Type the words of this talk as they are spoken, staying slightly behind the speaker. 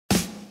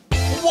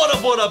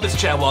What up,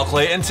 it's Chad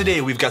Walkley, and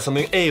today we've got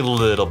something a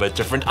little bit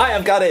different. I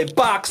have got a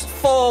box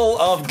full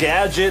of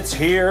gadgets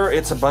here.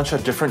 It's a bunch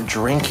of different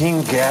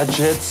drinking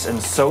gadgets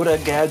and soda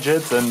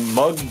gadgets and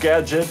mug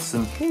gadgets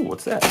and, ooh,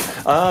 what's that?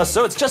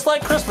 So it's just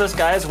like Christmas,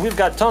 guys. We've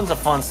got tons of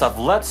fun stuff.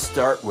 Let's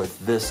start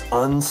with this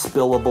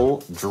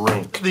unspillable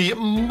drink. The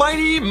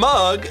Mighty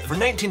Mug for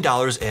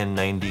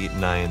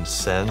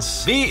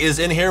 $19.99. V is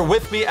in here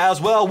with me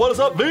as well. What is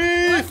up, V?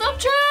 What's up,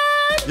 Chad?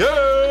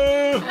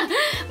 Yeah!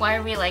 Why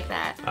are we like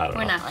that? I don't know.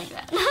 We're not like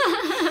that.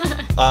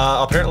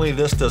 Apparently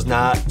this does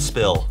not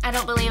spill. I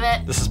don't believe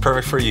it. This is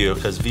perfect for you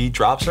because V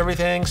drops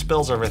everything,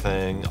 spills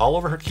everything all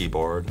over her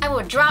keyboard. I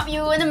will drop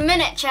you in a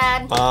minute,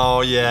 Chad.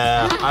 Oh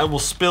yeah, I will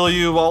spill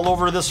you all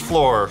over this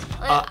floor.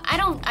 I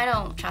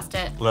don't trust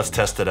it. Let's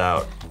test it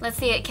out. Let's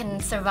see it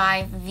can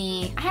survive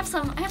the. I have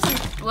some.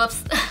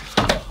 Whoops.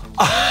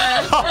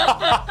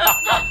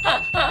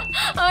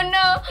 Oh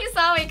no! You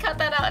saw me cut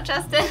that out,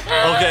 Justin.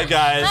 Okay,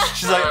 guys.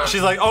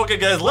 She's like, okay,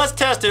 guys, let's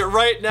test it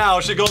right now.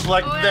 She goes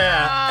like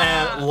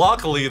that, and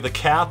luckily the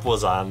cap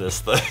was on this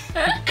thing.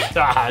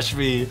 Gosh,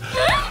 V.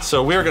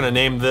 So we're gonna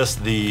name this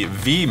the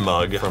V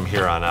mug from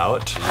here on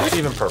out. It's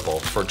even purple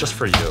just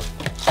for you.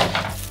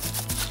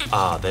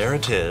 Ah, there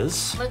it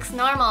is. Looks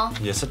normal.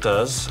 Yes, it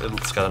does.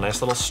 It's got a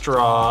nice little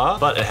straw,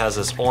 but it has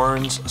this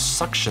orange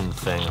suction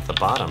thing at the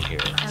bottom here.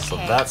 Okay. So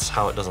that's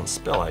how it doesn't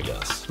spill, I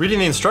guess. Reading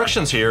the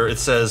instructions here, it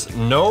says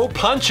no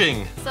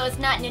punching. So it's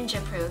not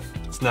ninja proof.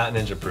 It's not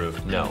ninja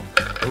proof, no.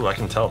 Ooh, I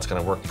can tell it's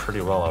gonna work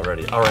pretty well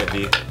already. All right,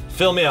 V,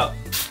 fill me up.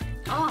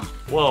 Oh.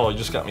 Whoa, you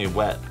just got me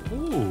wet.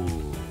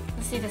 Ooh.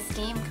 You see the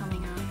steam coming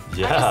out.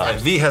 Yeah,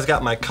 V has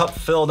got my cup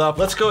filled up.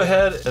 Let's go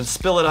ahead and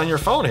spill it on your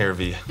phone here,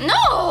 V.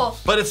 No!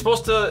 But it's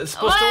supposed to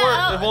work.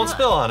 It won't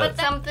spill on it.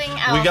 But something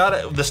else. We got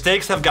it. The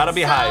stakes have got to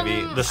be high,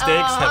 V. The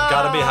stakes have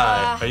got to be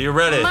high. Are you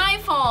ready? My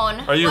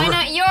phone. Are you Why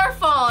not your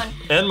phone?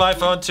 And my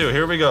phone too.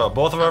 Here we go.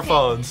 Both of our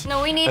phones.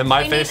 No, we need. And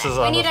my face is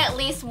on. We need at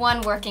least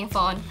one working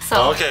phone.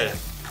 So. Okay.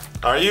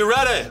 Are you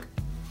ready?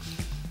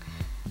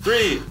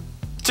 3,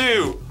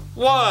 2,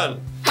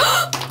 1.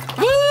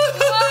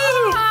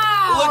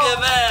 Look at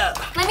that!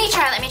 Let me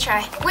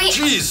try. Wait.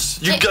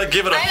 Jeez, you gotta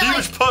give it a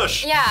huge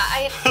push. Yeah,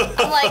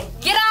 I'm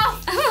like, get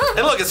off!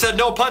 And look, it said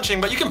no punching,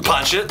 but you can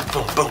punch it.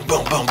 Boom, boom,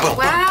 boom, boom, boom.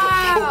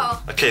 Wow.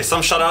 Boom. Okay,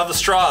 some shot out of the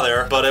straw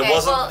there, but it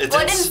wasn't. Well, it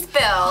didn't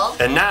spill.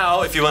 And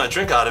now, if you want to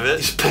drink out of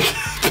it, you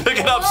pick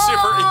it up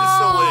super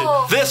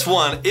easily. This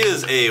one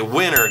is a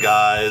winner,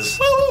 guys.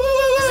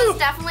 This is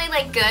definitely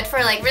like good for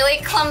like really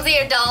clumsy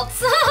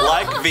adults.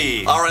 Like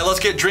V. All right, let's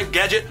get drink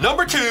gadget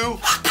number 2.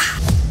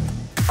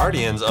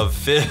 Guardians of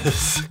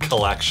Fizz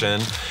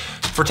collection.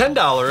 For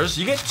 $10,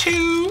 you get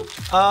 2,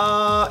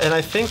 and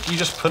I think you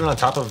just put it on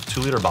top of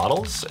 2-liter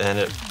bottles, and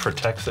it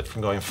protects it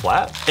from going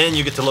flat. And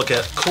you get to look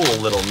at cool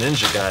little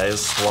ninja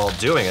guys while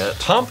doing it.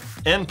 Pump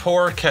and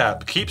pour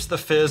cap keeps the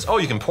fizz. Oh,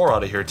 you can pour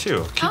out of here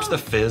too. Keeps the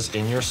fizz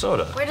in your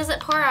soda. Where does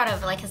it pour out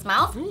of? Like his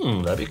mouth?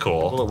 That'd be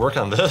cool. Will it work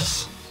on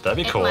this? That'd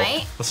be cool.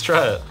 Might. Let's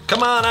try it.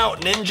 Come on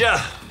out,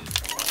 ninja.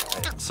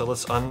 So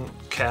let's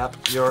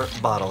uncap your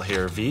bottle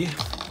here, V.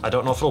 I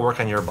don't know if it'll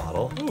work on your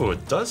bottle. Ooh,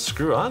 it does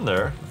screw on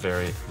there.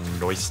 Very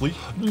nicely.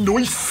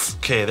 Nice.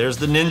 Okay, there's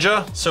the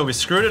ninja. So we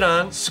screwed it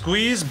on,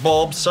 squeeze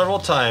bulb several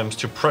times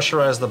to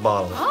pressurize the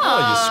bottle.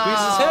 Oh, you squeeze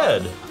his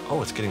head. Oh,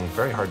 it's getting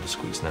very hard to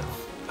squeeze now.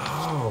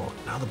 Oh,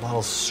 now the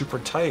bottle's super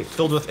tight,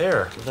 filled with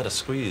air. Give that a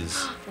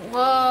squeeze.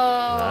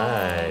 Whoa.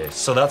 Nice.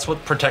 So that's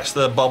what protects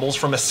the bubbles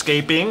from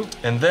escaping.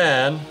 And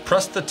then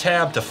press the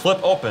tab to flip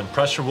open.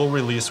 Pressure will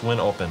release when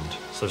opened.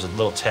 So there's a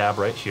little tab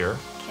right here.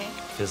 Okay.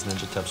 Fizz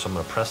Ninja tab. So I'm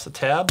gonna press the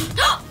tab.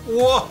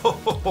 Whoa!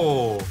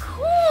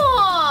 Cool.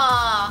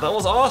 That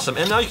was awesome.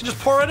 And now you can just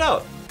pour it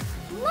out.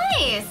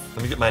 Nice.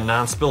 Let me get my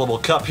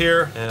non-spillable cup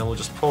here, and we'll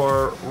just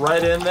pour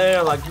right in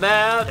there like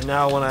that. And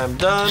now when I'm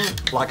done,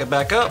 lock it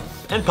back up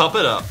and pump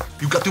it up.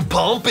 You got to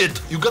pump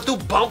it. You got to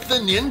pump the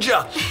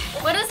ninja.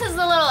 What does his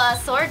little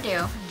sword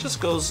do? Just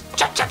goes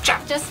chop, chop,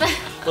 chop. Just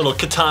little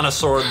katana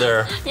sword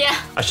there. Yeah.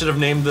 I should have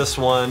named this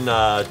one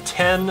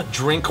 10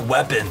 drink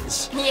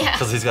weapons. Yeah.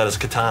 Because he's got his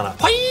katana.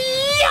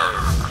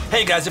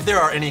 Hey guys, if there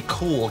are any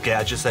cool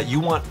gadgets that you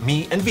want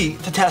me and V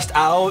to test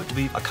out,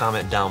 leave a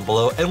comment down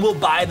below and we'll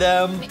buy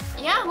them.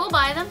 Yeah, we'll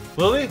buy them.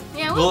 Will we?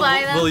 Yeah, we'll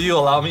buy them. Will you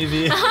allow me,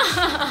 V?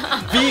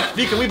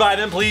 V, can we buy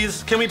them,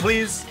 please? Can we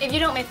please? If you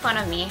don't make fun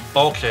of me.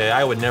 Okay,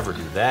 I would never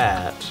do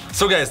that.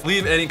 So guys,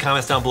 leave any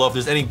comments down below if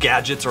there's any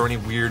gadgets or any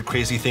weird,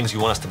 crazy things you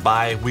want us to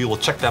buy. We will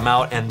check them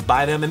out and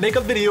buy them and make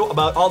a video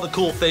about all the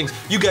cool things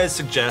you guys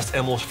suggest,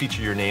 and we'll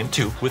feature your name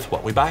too with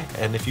what we buy.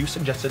 And if you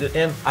suggested it,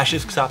 and I should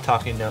stop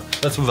talking now.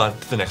 Let's move on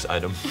to the next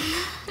item.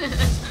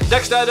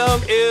 Next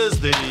item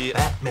is the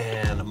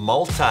Batman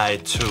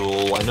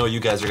multi-tool. I know you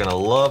guys are gonna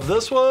love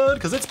this one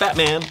because it's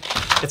Batman.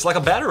 It's like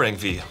a batarang,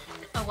 V.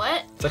 A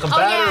what? It's like a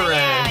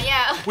batarang.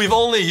 Yeah. We've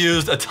only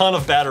used a ton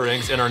of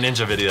batarangs in our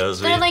ninja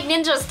videos. They're like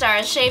ninja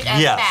stars shaped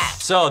as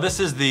bats. So this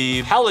is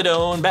the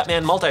Paladone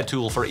Batman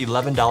multi-tool for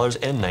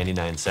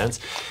 $11.99.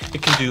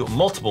 It can do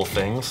multiple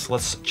things.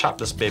 Let's chop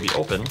this baby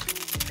open.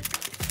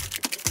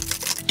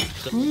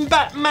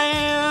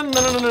 Batman!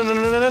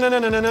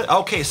 Da-na-na-na-na-na.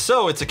 Okay,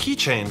 so it's a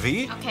keychain,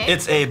 V. Okay.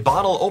 It's a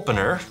bottle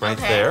opener right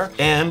there,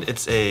 and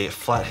it's a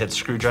flathead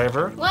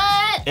screwdriver.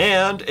 What?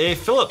 And a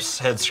Phillips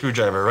head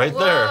screwdriver right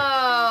there.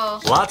 Whoa.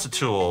 Lots of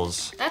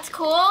tools. That's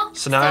cool.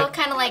 So now Still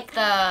kind of like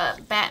the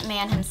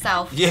Batman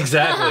himself. Yeah,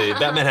 exactly.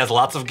 Batman has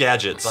lots of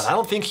gadgets. But I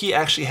don't think he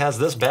actually has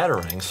this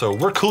batarang, so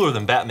we're cooler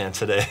than Batman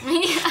today.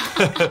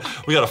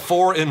 We got a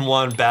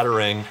 4-in-1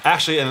 batarang.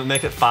 Actually, and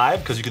make it 5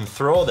 because you can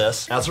throw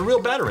this as a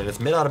real batarang. It's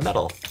made out of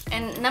metal.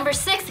 And number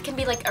 6, it can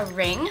be like a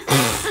ring.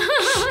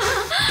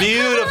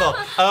 Beautiful.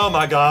 Oh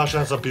my gosh,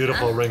 that's a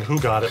beautiful ring. Who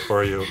got it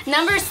for you?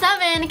 Number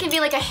 7, it can be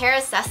like a hair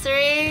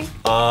accessory.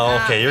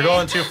 Oh, okay. You're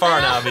going too far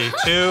now, V.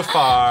 Too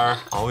far.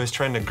 Always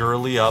trying to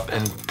girly up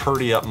and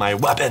purdy up my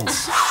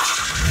weapons.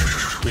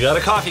 We got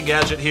a coffee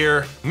gadget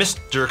here.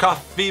 Mr.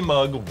 Coffee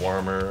Mug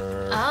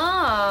Warmer.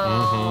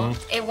 Oh.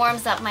 It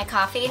warms up my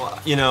coffee. Well,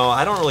 you know,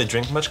 I don't really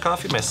drink much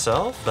coffee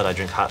myself, but I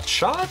drink hot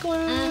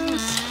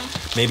chocolate.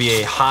 Maybe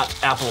a hot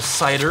apple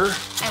cider.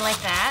 I like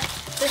that.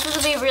 This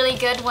would be really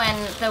good when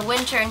the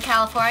winter in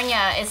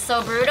California is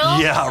so brutal.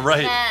 Yeah,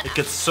 right. that- It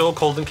gets so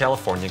cold in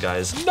California,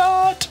 guys.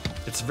 Not.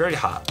 It's very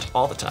hot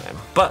all the time.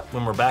 But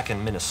when we're back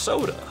in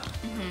Minnesota,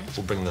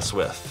 we'll bring this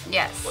with.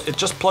 Yes. It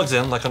just plugs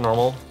in like a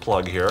normal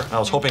plug here. I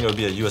was hoping it would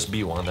be a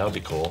USB one. That would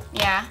be cool.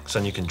 Yeah. So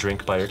then you can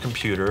drink by your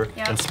computer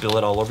Yep. and spill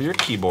it all over your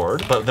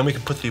keyboard. But then we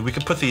could put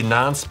the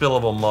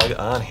non-spillable mug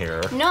on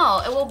here,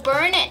 No, it will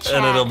burn it, Chad.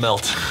 and it'll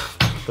melt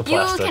the You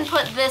plastic. can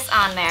put this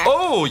on there.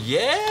 Oh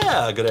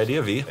yeah, good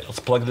idea, V. Let's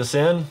plug this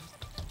in,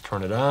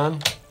 turn it on.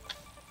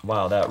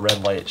 Wow, that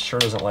red light sure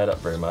doesn't light up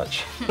very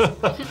much.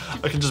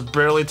 I can just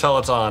barely tell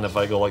it's on if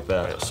I go like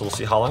that. So we'll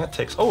see how long it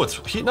takes. Oh, it's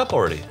heating up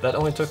already. That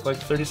only took like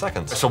 30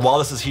 seconds. So while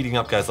this is heating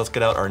up, guys, let's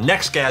get out our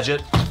next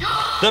gadget,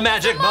 the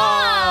magic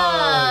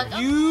mug.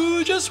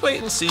 You just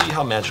wait and see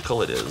how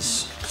magical it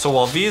is. So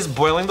while V is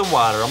boiling the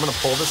water, I'm gonna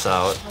pull this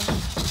out,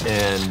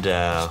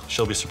 and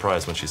she'll be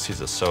surprised when she sees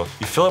this. So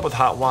you fill it with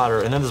hot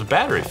water, and then this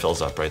battery fills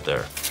up right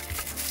there.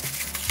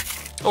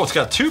 Oh, it's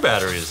got 2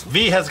 batteries.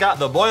 V has got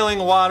the boiling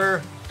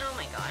water. Oh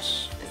my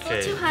gosh. It's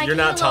Okay, too high. you're Can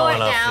not you tall lower it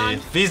enough, down?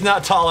 V. V's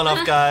not tall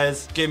enough,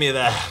 guys. Give me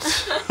that.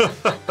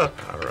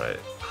 All right,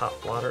 hot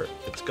water,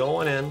 it's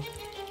going in.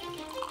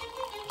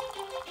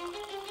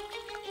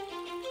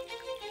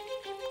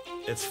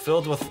 It's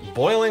filled with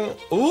boiling.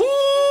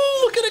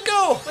 Ooh, look at it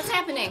go. What's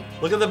happening?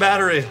 Look at the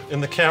battery in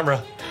the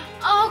camera.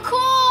 Oh, cool.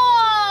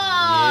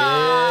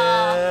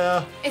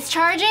 Yeah. It's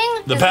charging?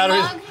 The Is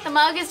battery- The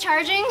mug is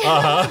charging?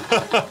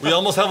 We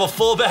almost have a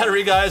full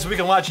battery, guys. We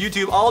can watch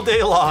YouTube all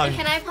day long.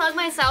 Can I plug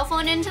my cell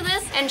phone into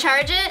this and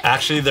charge it?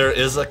 Actually, there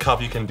is a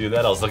cup you can do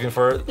that. I was looking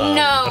for it.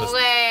 No but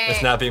way.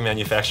 It's not being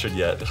manufactured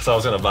yet, so I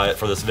was gonna buy it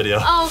for this video.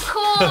 Oh,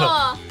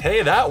 cool.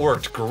 Hey, that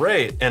worked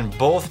great, and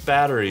both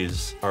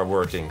batteries are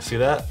working. See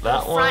that?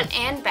 That one? Front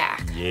and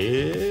back.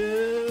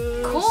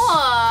 Yes.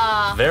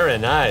 Cool. Very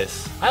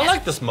nice. I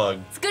like this mug.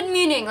 It's good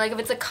meaning. Like if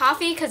it's a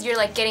coffee, because you're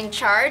like getting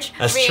charged.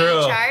 That's really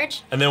true.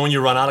 Charged. And then when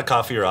you run out of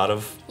coffee, you're out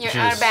of You're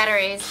juice. out of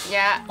batteries.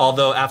 Yeah.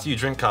 Although after you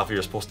drink coffee,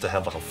 you're supposed to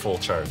have like a full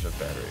charge of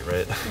battery,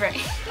 right?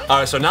 Right. All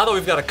right, so now that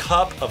we've got a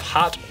cup of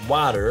hot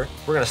water,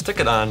 we're gonna stick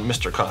it on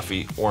Mr.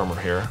 Coffee Warmer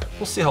here.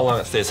 We'll see how long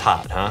it stays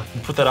hot, huh?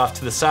 We'll put that off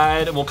to the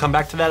side, and we'll come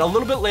back to that a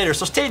little bit later.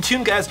 So stay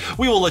tuned, guys.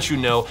 We will let you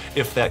know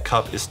if that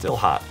cup is still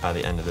hot by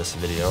the end of this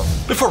video.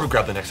 Before we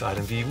grab the next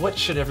item, V, what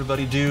should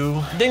everybody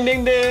do? Ding,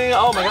 ding, ding.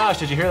 Oh my gosh,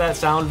 did you hear that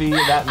sound, V?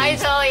 That I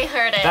means totally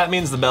heard it. that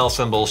means the bell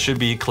symbol should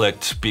be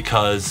clicked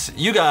because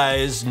you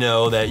guys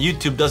know that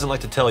YouTube doesn't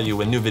like to tell you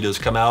when new videos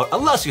come out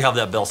unless you have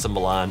that bell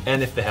symbol on.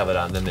 And if they have it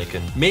on, then they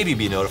can maybe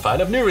be notified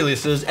of new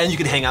releases, and you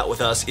can hang out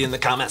with us in the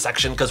comment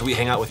section because we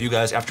hang out with you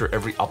guys after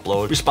every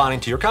upload, responding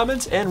to your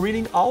comments and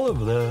reading all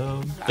of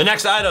them. The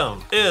next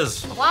item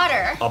is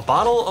Water. a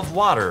bottle of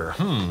water.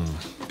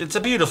 It's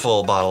a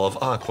beautiful bottle of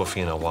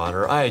Aquafina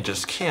water. I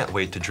just can't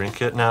wait to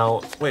drink it.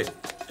 Now, wait,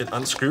 it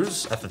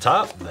unscrews at the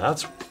top?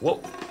 That's, what?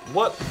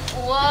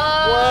 Whoa.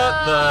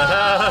 What the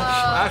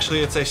heck?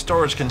 Actually, it's a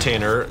storage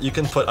container. You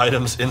can put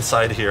items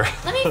inside here.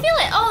 Let me feel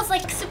it. Oh, it's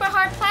like super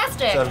hard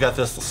plastic. So I've got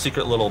this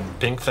secret little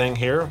pink thing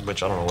here,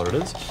 which I don't know what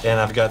it is. And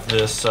I've got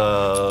this,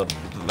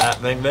 that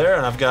thing there.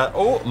 And I've got,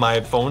 oh,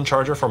 my phone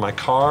charger for my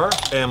car.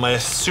 And my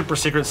super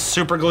secret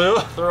super glue.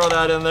 Throw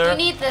that in there. You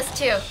need this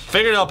too.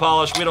 Fingernail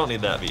polish, we don't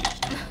need that, V.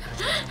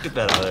 Get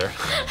that out of there.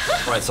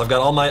 All right, so I've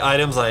got all my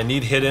items that I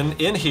need hidden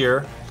in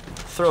here.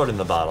 Throw it in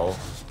the bottle.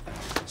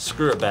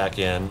 Screw it back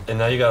in, and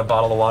now you got a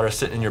bottle of water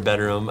sitting in your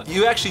bedroom.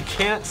 You actually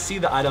can't see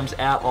the items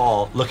at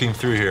all looking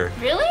through here.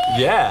 Really?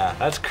 Yeah,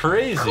 that's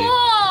crazy.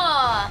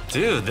 Cool.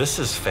 Dude, this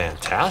is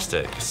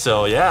fantastic.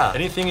 So yeah,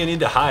 anything you need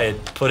to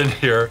hide, put in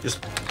here.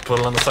 Just put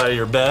it on the side of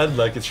your bed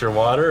like it's your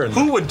water. And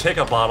who would take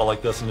a bottle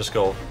like this and just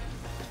go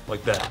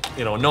like that?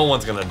 You know, no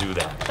one's gonna do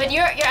that. But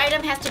your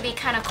item has to be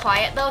kind of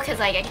quiet though, because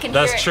like I can hear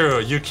it. That's true.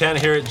 You can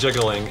hear it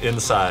jiggling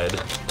inside.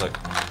 Like,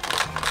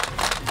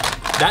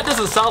 that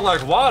doesn't sound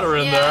like water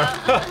in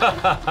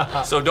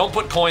there. So don't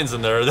put coins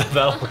in there.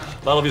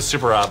 That'll be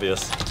super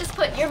obvious. Just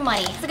put your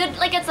money. It's a good,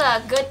 like it's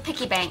a good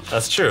piggy bank.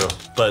 That's true,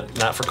 but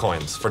not for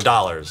coins, for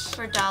dollars.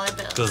 For dollar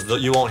bills. Because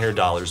you won't hear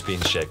dollars being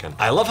shaken.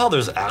 I love how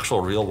there's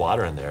actual real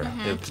water in there.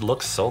 It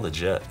looks so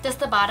legit. Does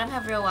the bottom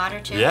have real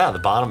water too? Yeah, the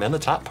bottom and the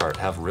top part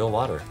have real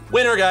water.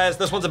 Winner, guys.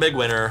 This one's a big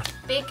winner.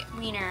 Big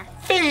wiener.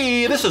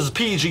 Hey, this is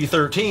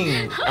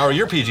PG-13. Or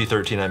you're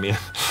PG-13, I mean.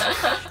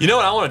 You know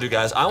what I want to do,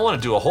 guys? I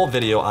want to do a whole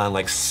video on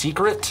like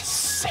secret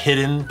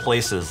hidden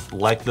places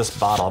like this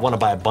bottle. I want to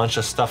buy a bunch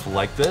of stuff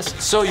like this.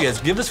 So you guys,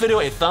 give this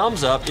video a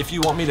thumbs up if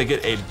you want me to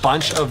get a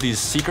bunch of these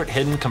secret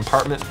hidden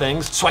compartment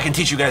things so I can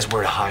teach you guys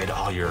where to hide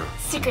all your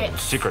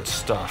secret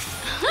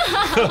stuff.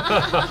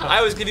 I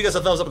always give you guys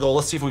a thumbs up and go,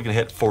 let's see if we can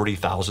hit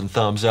 40,000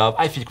 thumbs up.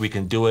 I think we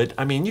can do it.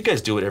 I mean, you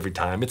guys do it every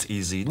time. It's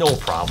easy, no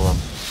problem.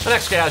 The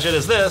next gadget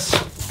is this.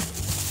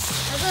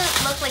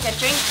 Doesn't look like a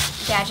drink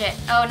gadget.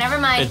 Oh, never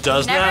mind. It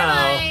does never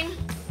now. Mind.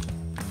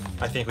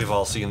 I think we've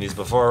all seen these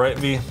before, right,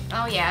 V?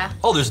 Oh, yeah.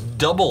 Oh, there's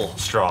double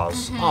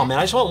straws. Oh, man,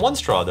 I just want one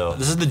straw, though.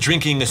 This is the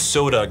drinking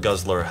soda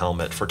guzzler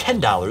helmet for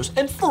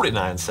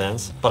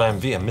 $10.49. But I'm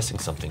V, I'm missing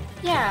something.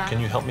 Yeah.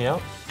 Can you help me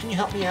out? Can you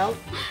help me out?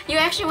 You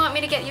actually want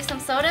me to get you some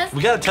sodas?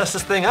 We gotta test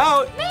this thing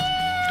out.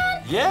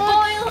 Man! Yeah.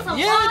 Boil some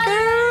water.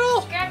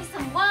 Girl. Grab you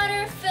some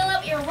water. Fill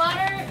up your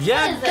water.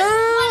 Yeah, what is girl.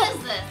 This? What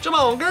is this? Come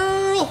on,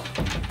 girl.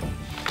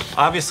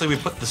 Obviously, we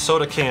put the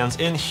soda cans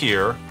in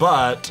here,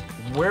 but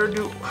where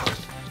do...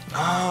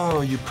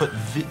 Oh, you put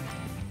V...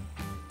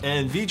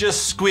 And V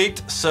just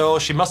squeaked, so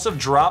she must have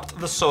dropped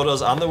the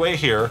sodas on the way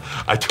here.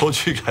 I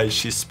told you guys,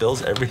 she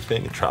spills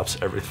everything and drops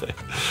everything.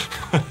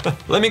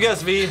 Let me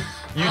guess, V,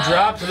 you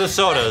dropped the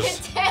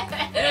sodas.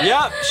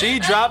 Yep, she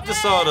dropped the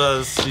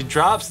sodas. She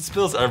drops and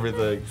spills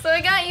everything. So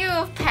I got you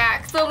a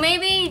pack. So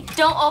maybe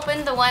don't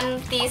open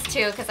these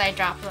two because I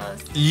dropped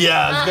those.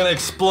 Yeah, it's gonna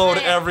explode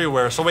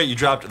everywhere. So wait, you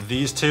dropped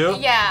these two?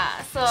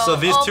 Yeah. So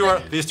these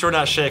two are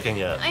not shaking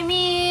yet. I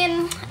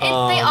mean,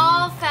 they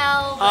all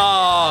fell.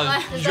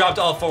 Oh, you dropped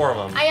all 4 of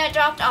them. I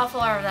dropped all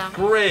 4 of them.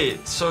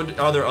 Great. So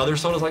are there other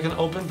sodas I can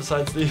open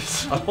besides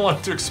these? I don't want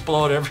it to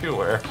explode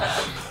everywhere.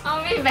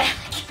 I'll be back.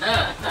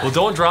 Well,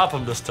 don't drop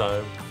them this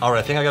time. All right,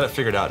 I think I got it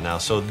figured out now.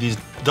 So these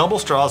double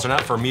straws are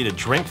not for me to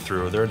drink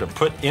through. They're to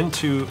put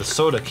into the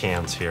soda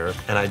cans here.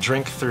 And I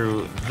drink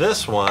through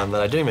this one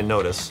that I didn't even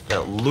notice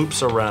that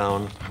loops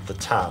around the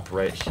top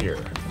right here.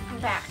 I'm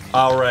back.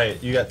 All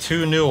right, you got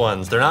 2 new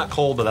ones. They're not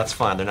cold, but that's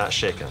fine. They're not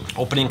shaken.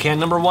 Opening can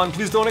number 1,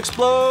 please don't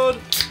explode.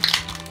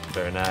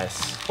 Very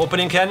nice.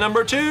 Opening can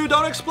number 2,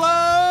 don't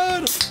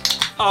explode.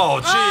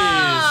 Oh,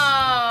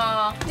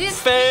 jeez.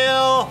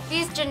 Fail.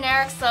 These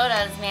generic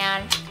sodas,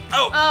 man.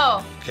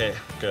 Oh. Okay,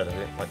 good. I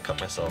didn't like cut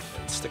myself.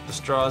 Stick the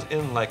straws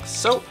in like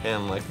so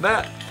and like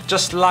that.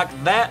 Just like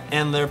that,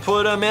 and they're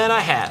put them in a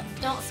hat.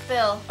 Don't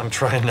spill. I'm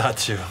trying not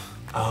to.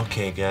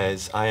 Okay,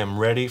 guys, I am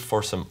ready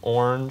for some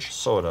orange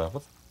soda.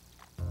 What?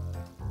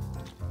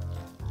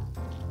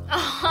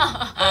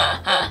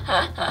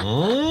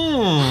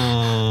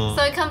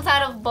 So it comes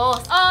out of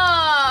both.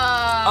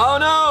 Oh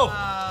No!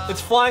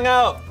 It's flying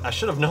out. I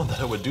should have known that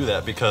it would do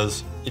that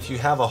because if you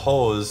have a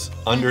hose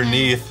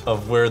underneath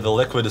of where the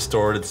liquid is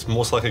stored, it's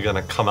most likely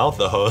gonna come out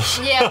the hose.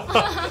 Yeah.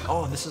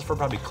 Oh, this is for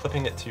probably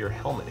clipping it to your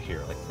helmet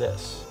here, like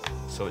this,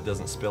 so it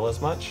doesn't spill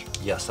as much.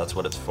 Yes, that's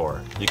what it's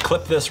for. You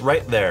clip this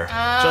right there,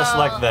 just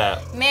like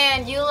that.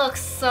 Man, you look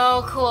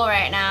so cool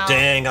right now.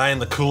 Dang, I am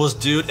the coolest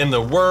dude in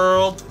the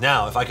world.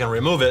 Now, if I can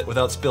remove it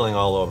without spilling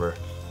all over.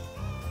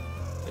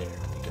 There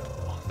we go.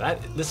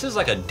 This is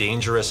like a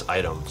dangerous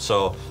item,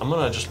 so I'm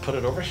gonna just put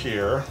it over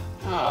here.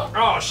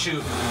 Oh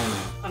shoot,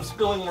 I'm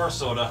spilling more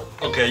soda.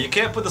 Okay, you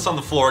can't put this on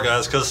the floor,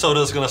 guys, because soda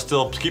is gonna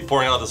still keep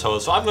pouring out this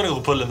hose, so I'm gonna go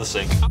put it in the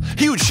sink.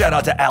 Huge shout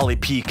out to Allie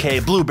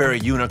PK, Blueberry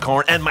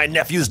Unicorn, and my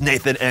nephews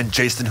Nathan and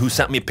Jason, who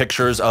sent me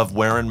pictures of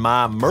wearing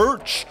my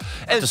merch,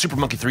 and the Super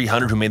Monkey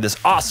 300, who made this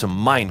awesome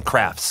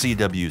Minecraft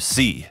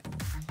CWC.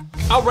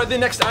 All right, the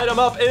next item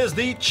up is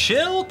the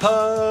Chill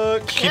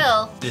Puck.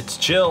 Chill? It's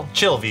chill.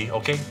 Chill, V,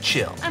 okay?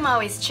 Chill. I'm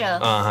always chill.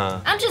 Uh-huh.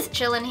 I'm just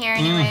chilling here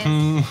anyways.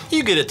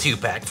 You get a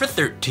 2-pack for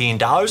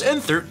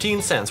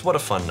 $13.13. What a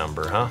fun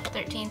number, huh?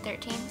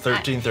 1313.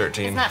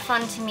 1313. It's not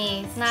fun to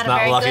me. It's not It's a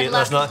very lucky. good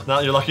lucky. That's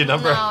not your lucky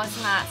number? No,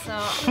 it's not. So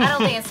I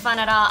don't think it's fun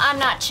at all. I'm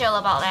not chill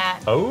about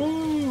that.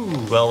 Oh.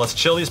 Well, let's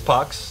chill these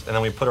pucks, and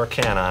then we put our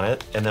can on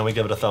it, and then we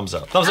give it a thumbs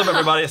up. Thumbs up,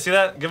 everybody. See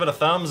that? Give it a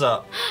thumbs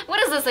up.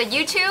 What is this, a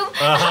YouTube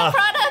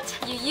product?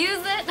 You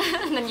use it,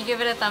 and then you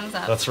give it a thumbs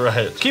up. That's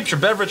right. Keeps your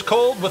beverage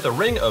cold with a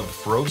ring of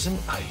frozen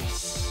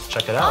ice.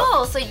 Check it out.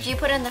 Oh, so do you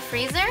put it in the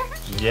freezer?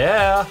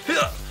 Yeah.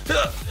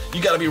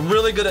 You gotta be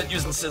really good at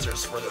using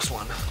scissors for this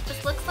one.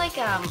 This looks like,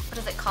 what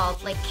is it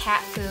called? Like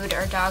cat food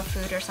or dog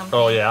food or something.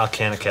 Oh yeah, a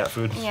can of cat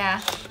food.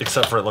 Yeah.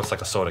 Except for it looks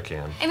like a soda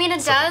can. I mean,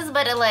 it does,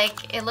 but it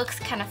looks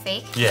kind of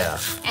fake. Yeah.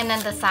 And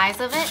then the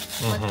size of it.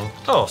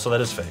 Oh, so that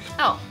is fake.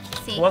 Oh.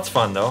 see. Well, that's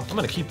fun though. I'm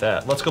gonna keep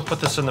that. Let's go put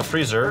this in the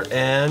freezer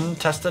and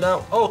test it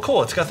out. Oh,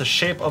 cool. It's got the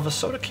shape of a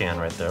soda can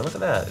right there. Look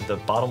at that. The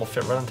bottom will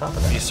fit right on top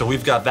of that. So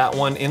we've got that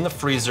one in the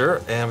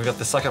freezer, and we've got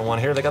the second one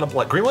here. They got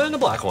a green one and a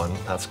black one.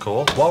 That's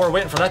cool. While we're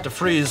waiting for that to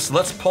freeze,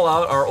 let's pull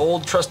out our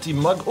old trusty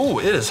mug. Ooh,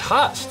 it is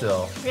hot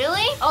still.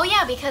 Really? Oh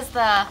yeah, because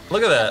the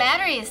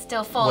battery is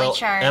still fully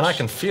charged. And I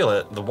can feel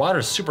it. The water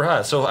is super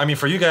hot. So I mean,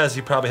 for you guys,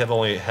 you probably have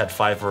only had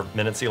 5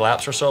 minutes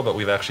elapsed or so, but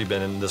we've actually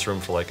been in this room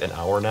for like an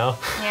hour now.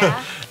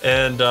 Yeah.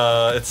 And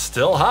it's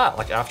still hot.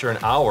 Like after an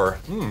hour,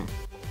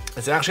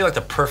 it's actually like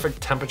the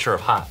perfect temperature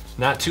of hot.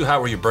 Not too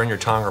hot where you burn your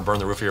tongue or burn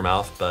the roof of your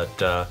mouth,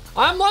 but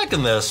I'm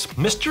liking this.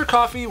 Mr.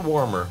 Coffee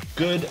Warmer.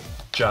 Good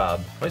job.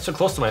 Why are you so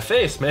close to my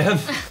face, man?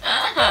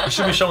 You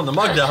should be showing the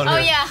mug down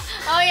here.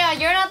 Oh yeah,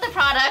 you're not the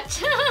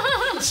product.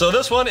 So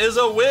this one is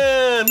a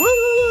win.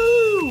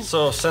 Woo!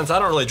 So since I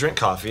don't really drink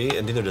coffee,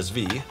 and neither does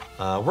V,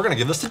 we're gonna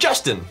give this to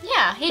Justin.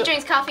 Yeah, he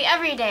drinks coffee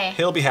every day.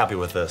 He'll be happy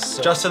with this.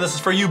 Justin, this is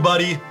for you,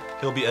 buddy.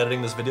 He'll be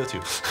editing this video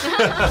too.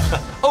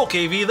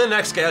 Okay, V, the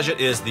next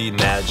gadget is the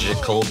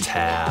magical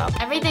tap.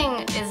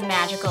 Everything is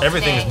magical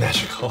Everything today. is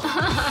magical.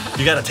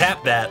 You gotta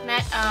tap that.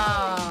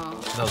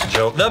 That was a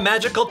joke. The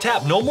magical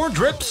tap. No more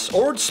drips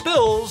or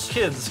spills.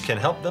 Kids can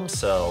help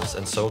themselves,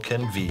 and so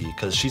can V,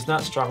 because she's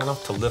not strong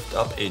enough to lift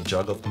up a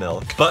jug of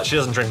milk. But she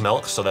doesn't drink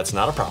milk, so that's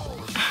not a problem.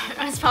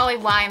 That's probably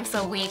why I'm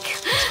so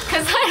weak,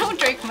 because I don't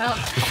drink milk.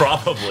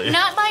 Probably.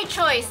 Not by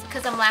choice,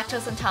 because I'm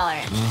lactose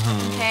intolerant.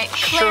 Okay,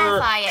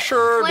 clarify it.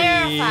 Sure,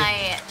 clarify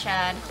it,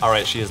 Chad. All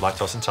right, she is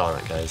lactose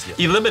intolerant, guys. Yeah.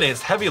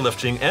 Eliminates heavy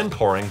lifting and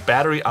pouring,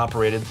 battery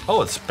operated.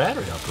 Oh, it's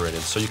battery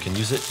operated, so you can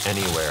use it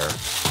anywhere.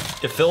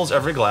 It fills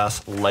every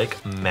glass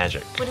like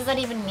magic. What does that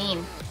even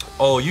mean?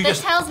 Oh, you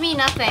This tells me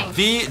nothing.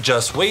 V,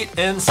 just wait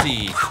and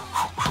see.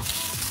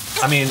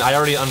 I mean, I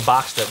already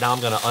unboxed it. Now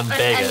I'm gonna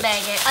unbag it.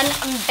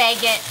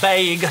 Unbag it.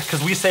 Bag,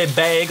 because we say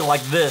bag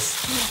like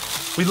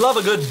this. We love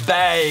a good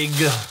bag.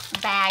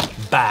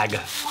 Bag.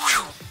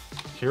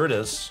 Here it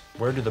is.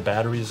 Where do the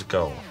batteries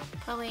go?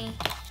 Probably.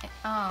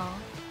 Oh,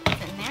 is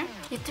it in there?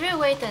 You threw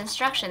away the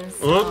instructions.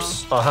 So.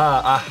 Oops.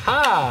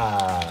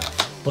 Aha.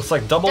 Looks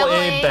like double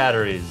A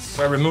batteries.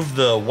 I removed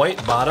the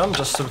white bottom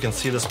just so we can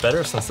see this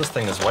better since this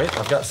thing is white.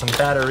 I've got some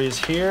batteries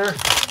here.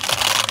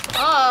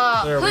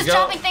 Oh, there who's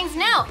dropping things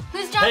now?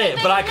 Who's dropping things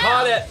now? Hey, but I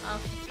caught it.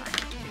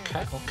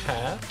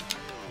 Okay.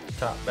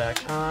 Top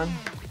back on.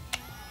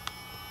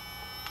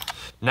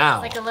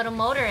 Now. It's like a little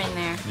motor in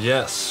there.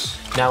 Yes.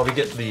 Now we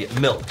get the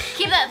milk.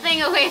 Keep that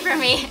thing away from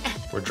me.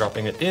 We're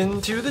dropping it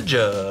into the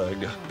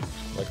jug.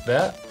 Like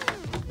that.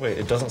 Wait,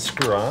 it doesn't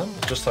screw on?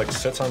 It just like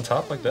sits on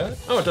top like that?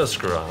 Oh, it does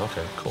screw on.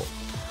 Okay, cool.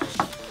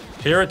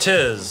 Here it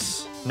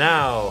is.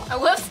 Now. Oh,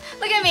 whoops.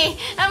 Look at me.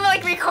 I'm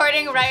like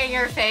recording right in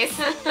your face.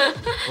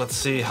 Let's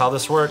see how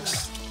this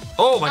works.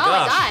 Oh my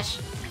gosh.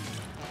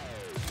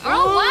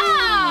 Oh,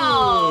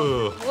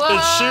 wow. Whoa.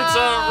 It shoots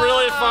out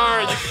really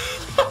far.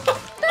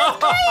 That's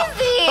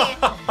crazy.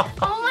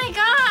 Oh my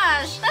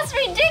gosh. That's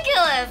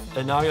ridiculous.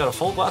 And now I got a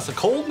full glass of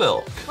cold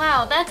milk.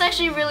 Wow, that's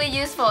actually really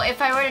useful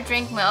if I were to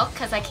drink milk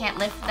because I can't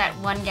lift that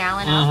 1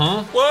 gallon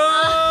up.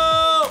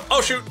 Whoa!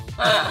 Oh shoot.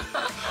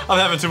 I'm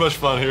having too much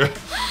fun here.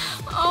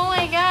 Oh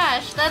my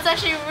gosh, that's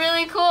actually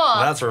really cool.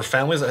 That's for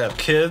families that have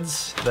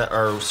kids that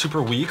are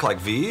super weak, like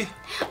V.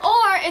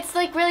 Or it's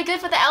like really good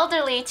for the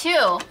elderly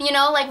too. You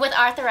know, like with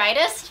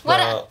arthritis. When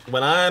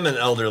I'm an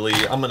elderly,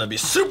 I'm gonna be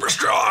super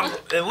strong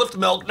and lift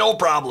milk, no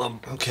problem.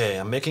 Okay,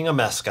 I'm making a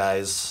mess,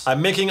 guys.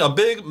 I'm making a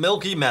big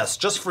milky mess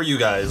just for you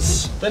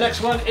guys. The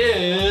next one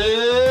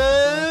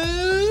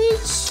is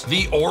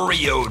the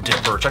Oreo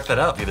dipper. Check that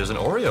out, there's an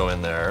Oreo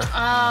in there.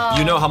 Oh.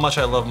 You know how much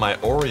I love my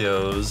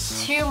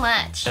Oreos. Too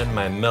much. And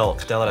my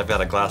milk. Now that I've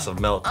got a glass of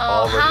milk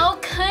already. How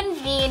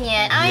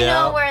convenient. I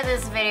know where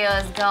this video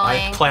is going.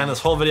 I planned this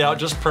whole video out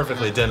just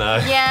perfectly, didn't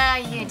I? Yeah,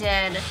 you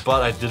did.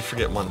 But I did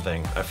forget one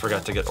thing. I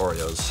forgot to get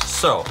Oreos.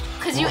 So.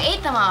 Because you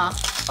ate them all.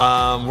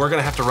 We're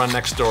gonna have to run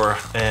next door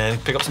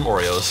and pick up some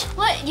Oreos.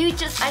 What?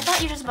 I thought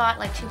you just bought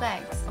like 2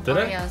 bags of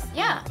Oreos.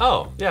 Yeah.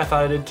 Oh, yeah, I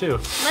thought I did too.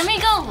 Let me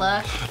go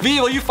look. V,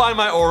 will you find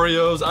my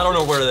Oreos? I don't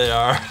know where they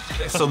are.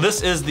 So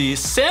this is the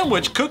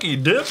sandwich cookie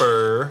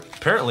dipper.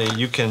 Apparently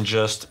you can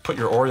just put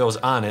your Oreos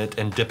on it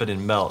and dip it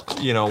in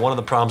milk. You know, one of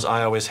the problems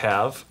I always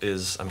have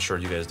is, I'm sure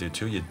you guys do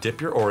too, you dip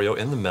your Oreo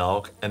in the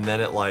milk and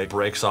then it like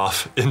breaks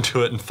off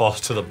into it and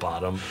falls to the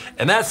bottom.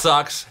 And that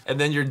sucks. And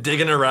then you're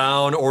digging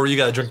around or you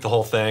gotta drink the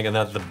whole thing and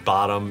at the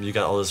bottom you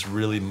got all this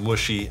really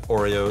mushy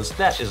Oreos.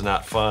 That is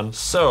not fun.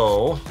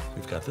 So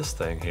we've got this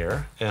thing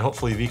here and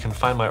hopefully V can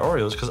find my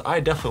Oreos because I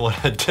definitely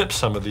want to dip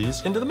some of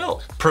these into the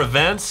milk.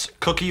 Prevents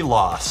cookie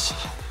loss.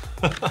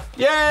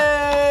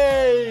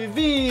 Yay!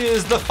 V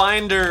is the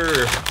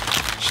finder.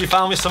 She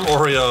found me some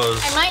Oreos.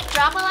 I might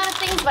drop a lot of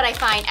things, but I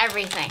find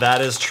everything.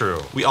 That is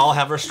true. We all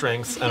have our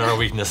strengths and our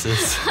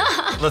weaknesses.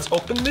 Let's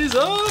open these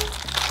up.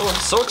 Oh, I'm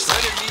so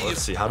excited, V.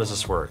 Let's see, how does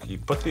this work? You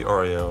put the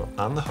Oreo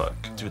on the hook.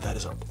 Dude,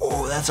 that's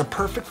a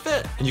perfect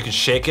fit. And you can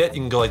shake it,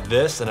 you can go like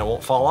this, and it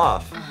won't fall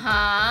off.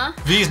 Uh-huh.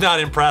 V's not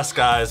impressed,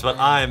 guys, but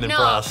I'm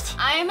impressed.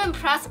 I am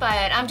impressed by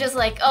it. I'm just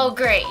like, oh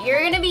great,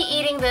 you're gonna be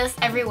eating this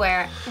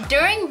everywhere.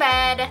 During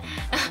bed,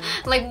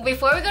 like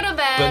before we go to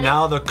bed. But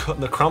now the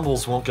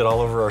crumbles won't get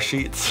all over our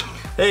sheets.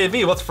 Hey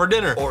V, what's for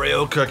dinner?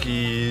 Oreo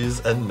cookies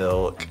and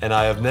milk. And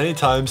I have many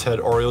times had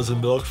Oreos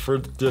and milk for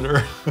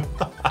dinner.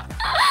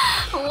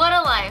 What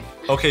a life.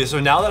 Okay, so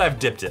now that I've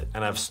dipped it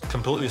and I've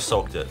completely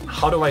soaked it,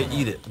 how do I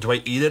eat it? Do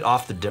I eat it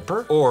off the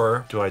dipper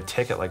or do I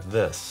take it like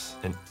this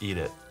and eat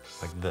it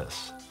like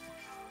this?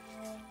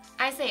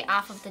 I say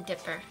off of the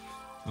dipper.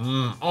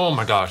 Oh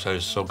my gosh, that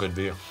is so good,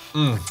 V.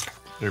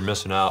 You're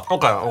missing out.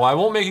 Okay, well I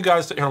won't make you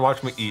guys sit here and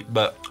watch me eat,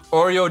 but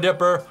Oreo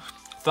dipper,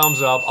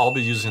 thumbs up, I'll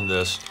be using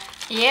this.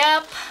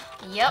 Yep,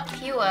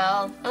 you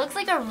will. It looks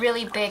like a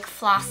really big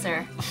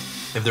flosser.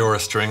 If there were a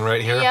string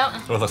right here,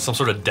 Yep. or like some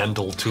sort of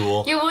dental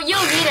tool. You'll need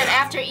it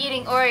after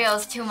eating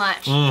Oreos too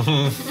much.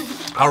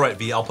 All right,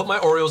 V, I'll put my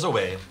Oreos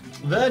away.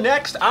 The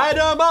next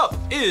item up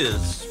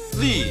is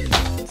these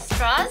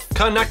Straws?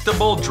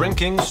 connectable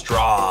drinking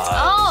straws.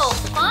 Oh,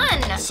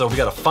 fun. So we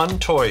got a fun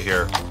toy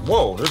here.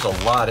 Whoa, there's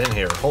a lot in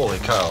here. Holy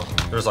cow.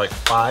 There's like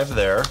 5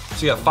 there.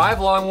 So you got 5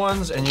 long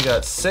ones and you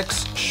got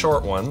 6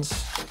 short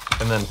ones.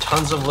 And then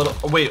tons of little,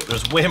 oh, wait,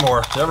 there's way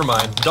more. Never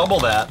mind, double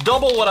that.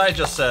 Double what I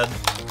just said.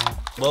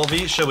 Well,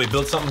 V, should we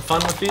build something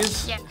fun with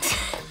these? Yeah.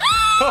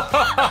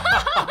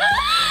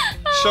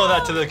 Show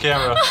that to the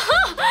camera.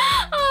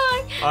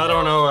 I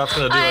don't know if that's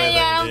gonna do anything.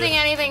 Yeah, I don't think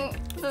anything,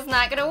 this is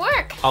not gonna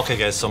work. Okay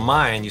guys, so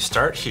mine, you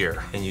start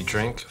here and you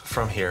drink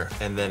from here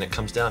and then it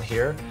comes down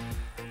here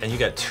and you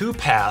got 2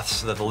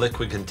 paths that the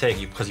liquid can take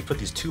because you put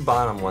these 2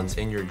 bottom ones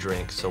in your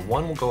drink. So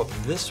one will go up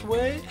this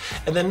way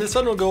and then this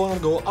one will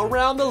go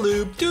around the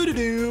loop,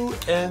 doo-doo-doo,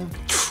 and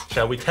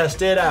shall we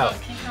test it out?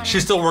 Okay,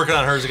 She's still working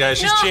on hers, guys.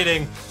 She's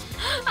cheating.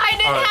 I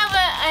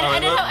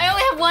didn't I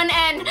only have one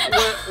end.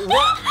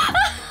 What?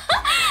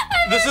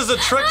 This is a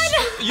trick.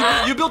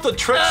 You built a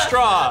trick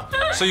straw.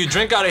 So you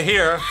drink out of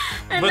here,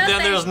 but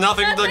then there's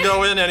nothing to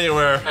go in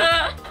anywhere.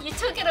 You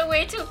took it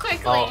away too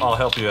quickly. I'll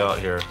help you out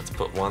here. Let's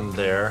put one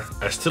there.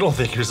 I still don't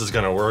think yours is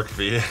gonna work,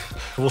 V.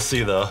 We'll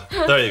see though.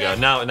 There you go.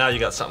 Now you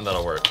got something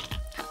that'll work.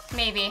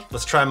 Maybe.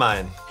 Let's try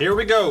mine. Here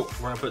we go.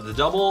 We're gonna put the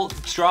double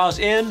straws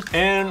in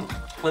and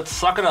let's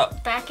suck it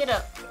up. Back it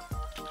up.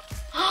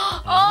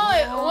 Oh,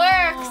 it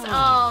works.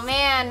 Oh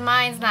man,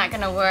 mine's not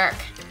gonna work.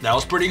 That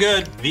was pretty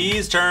good.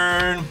 V's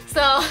turn.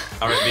 So. All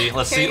right, V.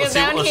 Let's see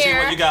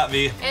what you got,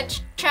 V.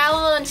 It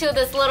traveled into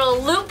this little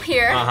loop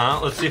here.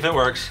 Let's see if it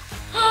works.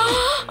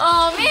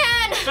 Oh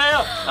man.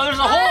 Fail. Oh, there's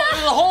a hole.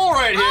 There's a hole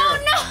right here. Oh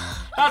no.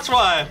 That's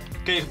why.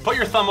 Okay, put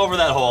your thumb over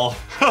that hole.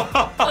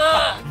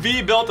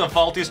 V built a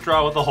faulty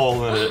straw with a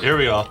hole in it. Here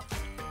we go.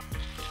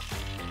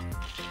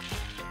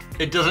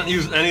 It doesn't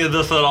use any of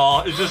this at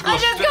all. It just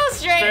goes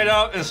straight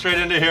up and straight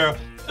into here.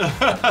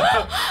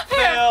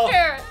 Fail.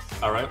 Here.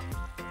 All right.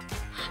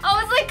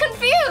 I was like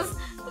confused.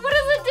 What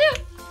does it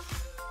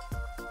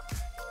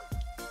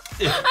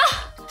do?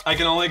 I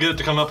can only get it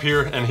to come up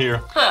here and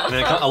here. And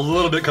then a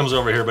little bit comes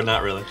over here, but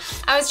not really.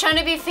 I was trying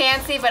to be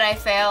fancy, but I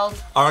failed.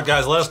 All right,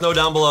 guys, let us know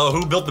down below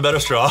who built the better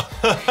straw.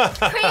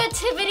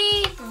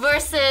 Creativity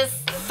versus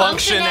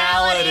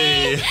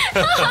functionality.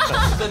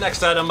 The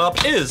next item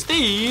up is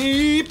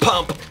the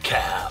pump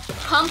cap.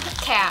 Pump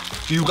cap.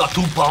 You got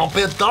to pump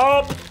it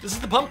up. This is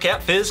the pump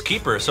cap fizz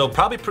keeper, so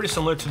probably pretty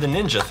similar to the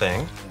ninja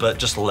thing, but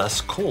just less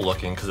cool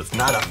looking because it's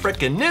not a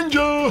freaking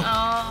ninja.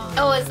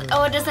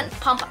 Oh, it doesn't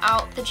pump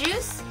out the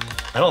juice?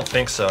 I don't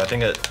think so. I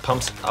think it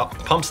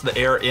pumps the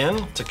air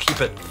in to keep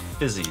it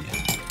fizzy.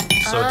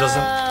 So it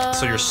doesn't,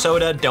 so your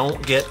soda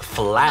don't get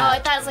flat. Oh, I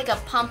thought it was like a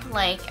pump,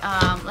 like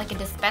a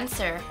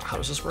dispenser. How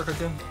does this work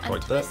again?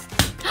 Like that?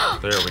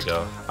 There we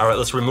go. All right,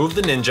 let's remove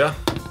the ninja.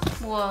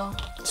 Whoa.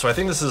 So I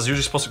think this is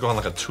usually supposed to go on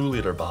like a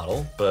 2-liter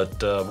bottle,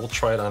 but we'll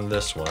try it on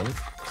this one.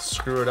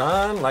 Screw it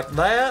on like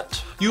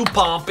that. You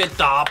pump it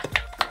up.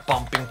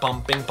 Pumping,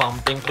 pumping,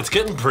 pumping. It's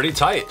getting pretty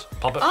tight.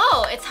 Pump it.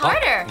 Oh, it's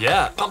harder.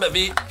 Yeah, pump it,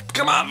 V.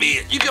 Come on,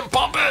 V. You can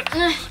pump it.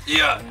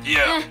 Yeah.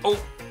 Oh.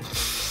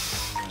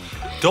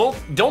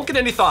 Don't get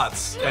any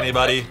thoughts,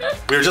 anybody.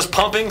 We're just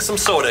pumping some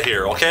soda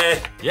here,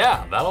 okay?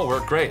 Yeah, that'll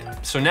work great.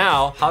 So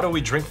now, how do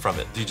we drink from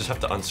it? Do you just have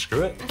to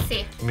unscrew it? Let's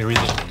see. Let me read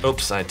it.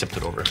 Oops, I tipped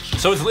it over.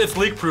 So it's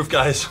leak-proof,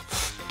 guys.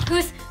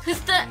 Who's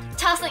the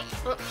tossing?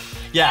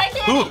 Yeah,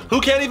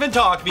 who can't even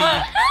talk, V?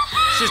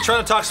 She's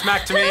trying to talk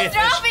smack to me. Who's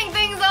dropping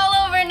things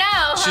all over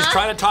now? She's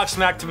trying to talk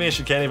smack to me and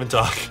she can't even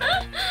talk.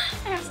 I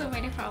have so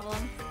many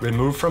problems.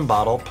 Remove from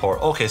bottle, pour.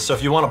 Okay, so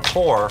if you want to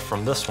pour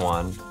from this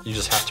one, you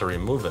just have to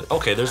remove it.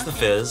 Okay, there's the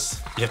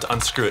fizz. You have to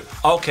unscrew it.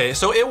 Okay,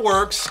 so it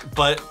works,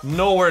 but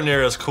nowhere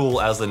near as cool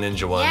as the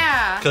ninja one.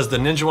 Yeah. Because the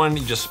ninja one,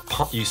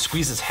 you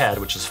squeeze its head,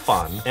 which is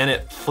fun, and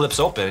it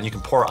flips open and you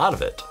can pour out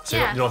of it. So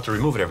you don't have to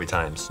remove it every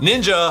time.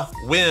 Ninja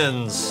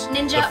wins.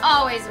 Ninja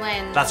always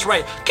wins. That's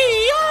right.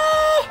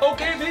 Kia!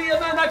 Okay, V,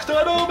 and the next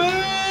item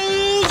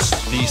is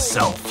the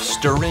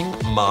self-stirring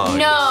mug.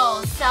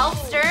 No,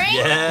 self-stirring?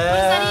 Yeah. What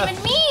does that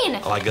even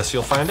mean? Oh, I guess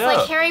you'll find It's out.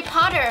 like Harry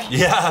Potter.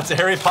 Yeah, it's a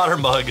Harry Potter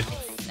mug. It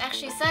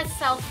actually says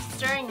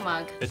self-stirring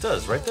mug. It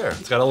does, right there.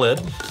 It's got a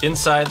lid.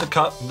 Inside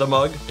the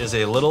mug, is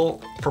a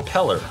little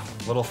propeller,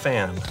 little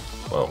fan.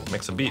 Whoa,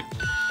 makes a beep.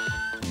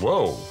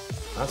 Whoa,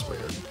 that's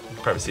weird. You can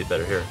probably see it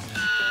better here.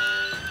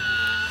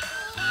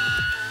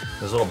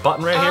 There's a little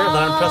button right here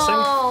that I'm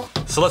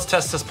pressing. So let's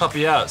test this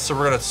puppy out. So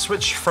we're gonna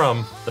switch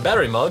from the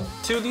battery mug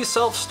to the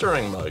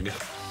self-stirring mug.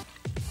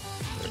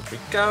 There we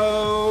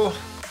go.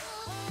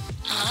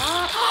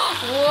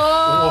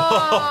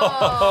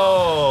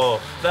 Whoa,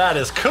 that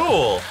is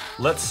cool.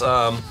 Let's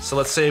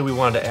say we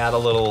wanted to add a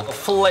little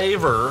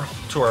flavor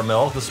to our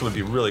milk. This would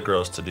be really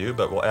gross to do,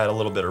 but we'll add a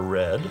little bit of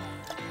red.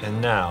 And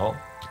now,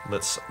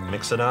 let's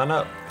mix it on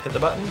up. Hit the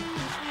button.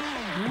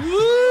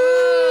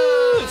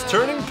 Woo! It's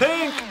turning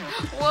pink.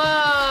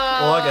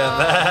 Whoa! Look at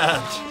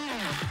that.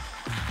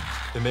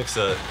 It makes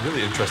a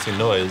really interesting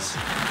noise.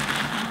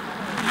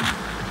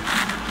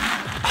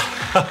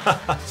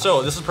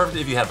 So this is perfect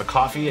if you have a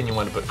coffee and you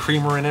want to put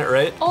creamer in it,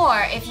 right?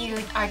 Or if you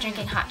are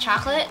drinking hot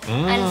chocolate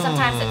and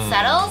sometimes it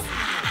settles.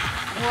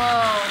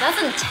 Whoa,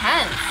 that's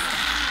intense.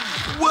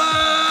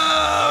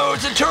 Whoa,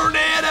 it's a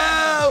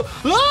tornado!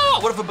 Ah!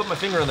 What if I put my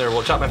finger in there?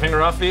 Will it chop my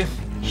finger off, V?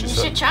 You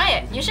should try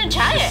it. You should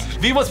try it.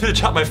 V wants me to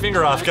chop my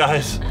finger off,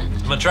 guys.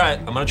 I'm gonna try it.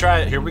 I'm gonna try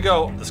it. Here we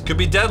go. This could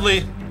be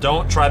deadly.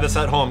 Don't try this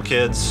at home,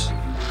 kids.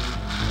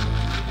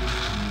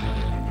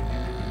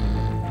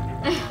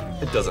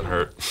 It doesn't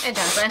hurt. It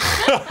doesn't.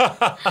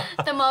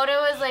 The motor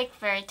is like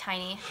very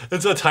tiny.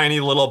 It's a tiny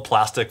little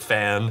plastic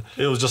fan.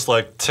 It was just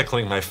like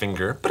tickling my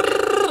finger.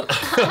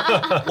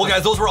 Well,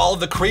 guys, those were all of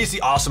the crazy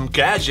awesome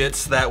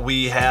gadgets that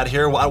we had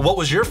here. What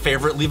was your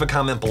favorite? Leave a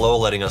comment below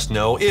letting us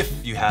know if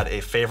you had a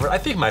favorite. I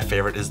think my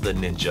favorite is the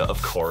Ninja,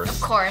 of course.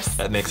 Of course.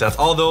 That makes sense.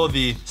 Although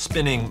the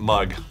spinning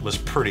mug was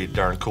pretty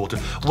darn cool too.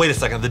 Wait a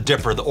second, the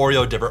dipper, the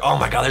Oreo dipper. Oh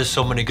my God, there's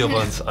so many good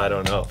ones. I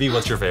don't know. V,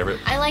 what's your favorite?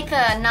 I like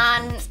the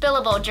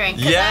non-spillable drink.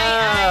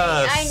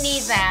 Yes! I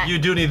need that. You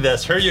do need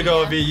this. Here you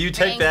go, V. You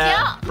take Thank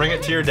that, you. bring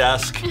it to your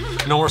desk.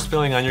 No more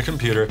spilling on your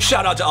computer.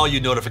 Shout out to all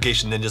you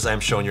notification ninjas. I'm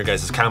showing your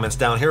guys' comments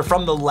down here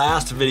from the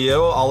last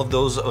video. All of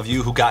those of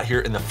you who got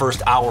here in the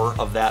first hour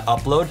of that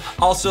upload.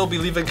 Also, be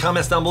leaving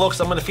comments down below because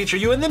I'm gonna feature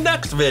you in the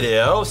next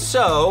video.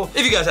 So,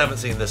 if you guys haven't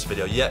seen this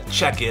video yet,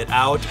 check it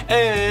out.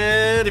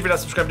 And if you're not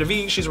subscribed to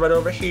V, she's right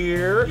over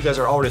here. You guys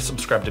are already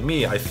subscribed to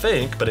me, I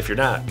think, but if you're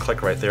not,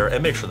 click right there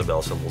and make sure the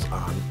bell symbol's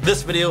on.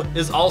 This video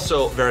is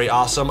also very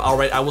awesome. All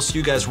right, I will see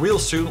you guys real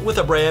soon with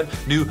a brand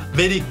new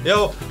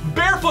video.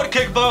 Barefoot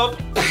kick bump.